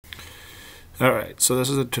Alright, so this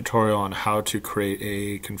is a tutorial on how to create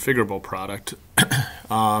a configurable product.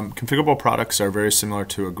 Configurable products are very similar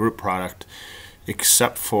to a group product,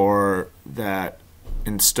 except for that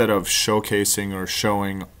instead of showcasing or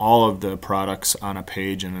showing all of the products on a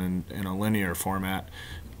page in a linear format,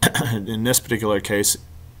 in this particular case,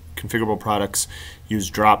 configurable products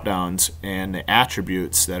use drop-downs and the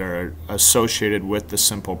attributes that are associated with the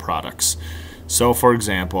simple products. So for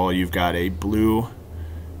example, you've got a blue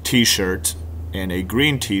t-shirt and a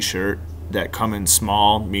green t-shirt that come in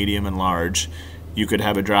small, medium, and large. You could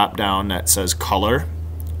have a drop down that says color,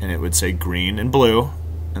 and it would say green and blue,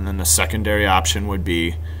 and then the secondary option would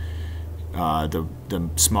be the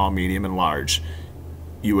small, medium, and large.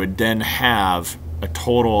 You would then have a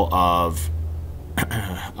total of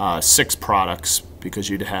 6 products because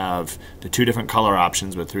you'd have the 2 different color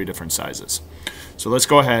options with 3 different sizes. So let's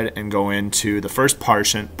go ahead and go into the first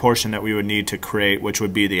portion that we would need to create, which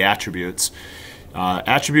would be the attributes.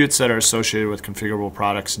 Attributes that are associated with configurable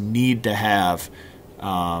products need to have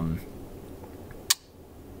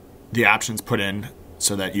the options put in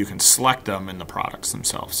so that you can select them in the products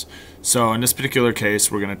themselves. So in this particular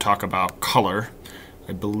case, we're going to talk about color.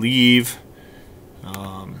 I believe,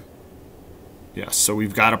 yes, so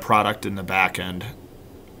we've got a product in the back end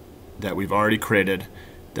that we've already created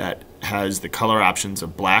that has the color options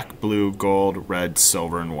of black, blue, gold, red,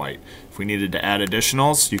 silver, and white. If we needed to add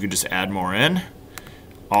additionals, you could just add more in.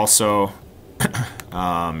 Also,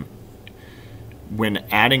 when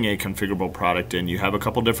adding a configurable product in, you have a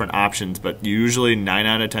couple different options, but usually 9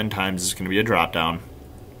 out of 10 times it's going to be a drop-down,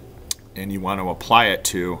 and you want to apply it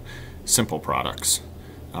to simple products.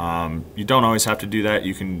 You don't always have to do that.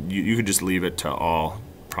 You could just leave it to all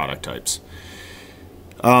product types.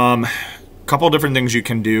 Couple different things you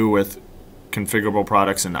can do with configurable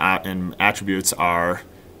products and attributes are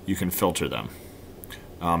you can filter them.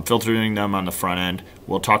 Filtering them on the front end,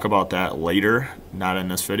 we'll talk about that later, not in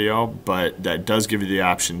this video, but that does give you the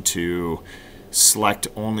option to select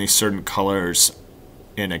only certain colors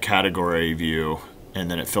in a category view,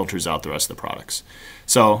 and then it filters out the rest of the products.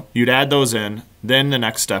 So you'd add those in, then the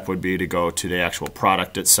next step would be to go to the actual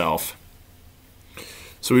product itself.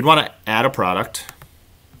 So we'd want to add a product.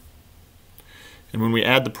 And when we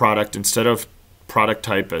add the product, instead of product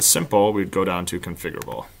type as simple, we'd go down to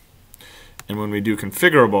configurable. And when we do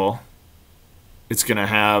configurable, it's going to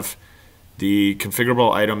have the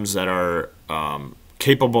configurable items that are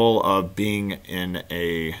capable of being in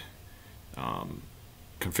a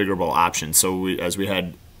configurable option. So as we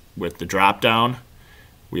had with the drop down,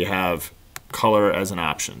 we have color as an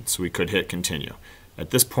option. So we could hit continue. At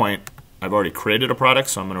this point, I've already created a product,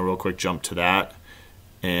 so I'm going to real quick jump to that.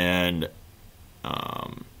 And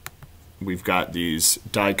we've got these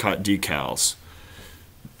die cut decals.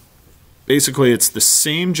 Basically, it's the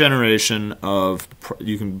same generation of,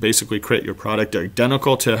 you can basically create your product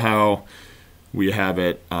identical to how we have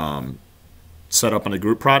it set up on the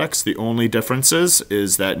group products. The only difference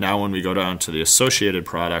is that now when we go down to the associated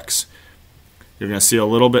products, you're going to see a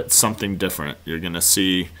little bit something different. You're going to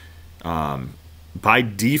see, by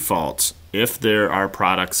default, if there are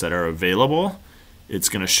products that are available, it's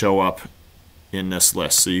going to show up in this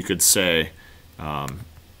list. So you could say, you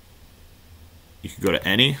could go to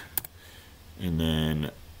any, and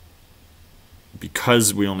then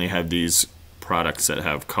because we only have these products that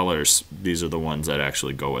have colors, these are the ones that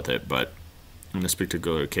actually go with it. But in this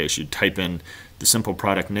particular case, you type in the simple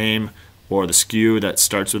product name or the SKU that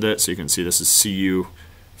starts with it. So you can see this is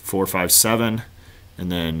CU457,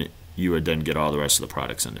 and then you would then get all the rest of the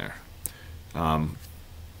products in there.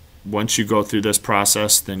 Once you go through this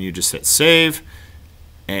process, then you just hit save,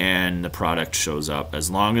 and the product shows up.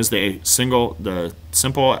 As long as the simple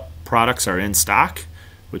products are in stock,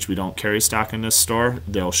 which we don't carry stock in this store,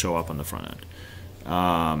 they'll show up on the front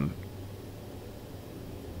end.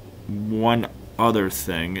 One other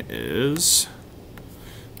thing is,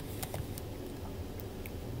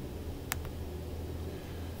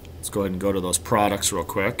 let's go ahead and go to those products real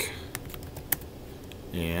quick,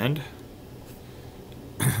 and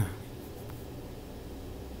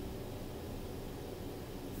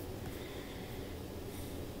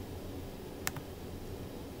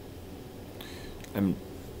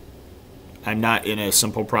I'm not in a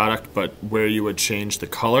simple product, but where you would change the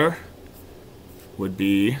color would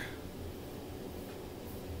be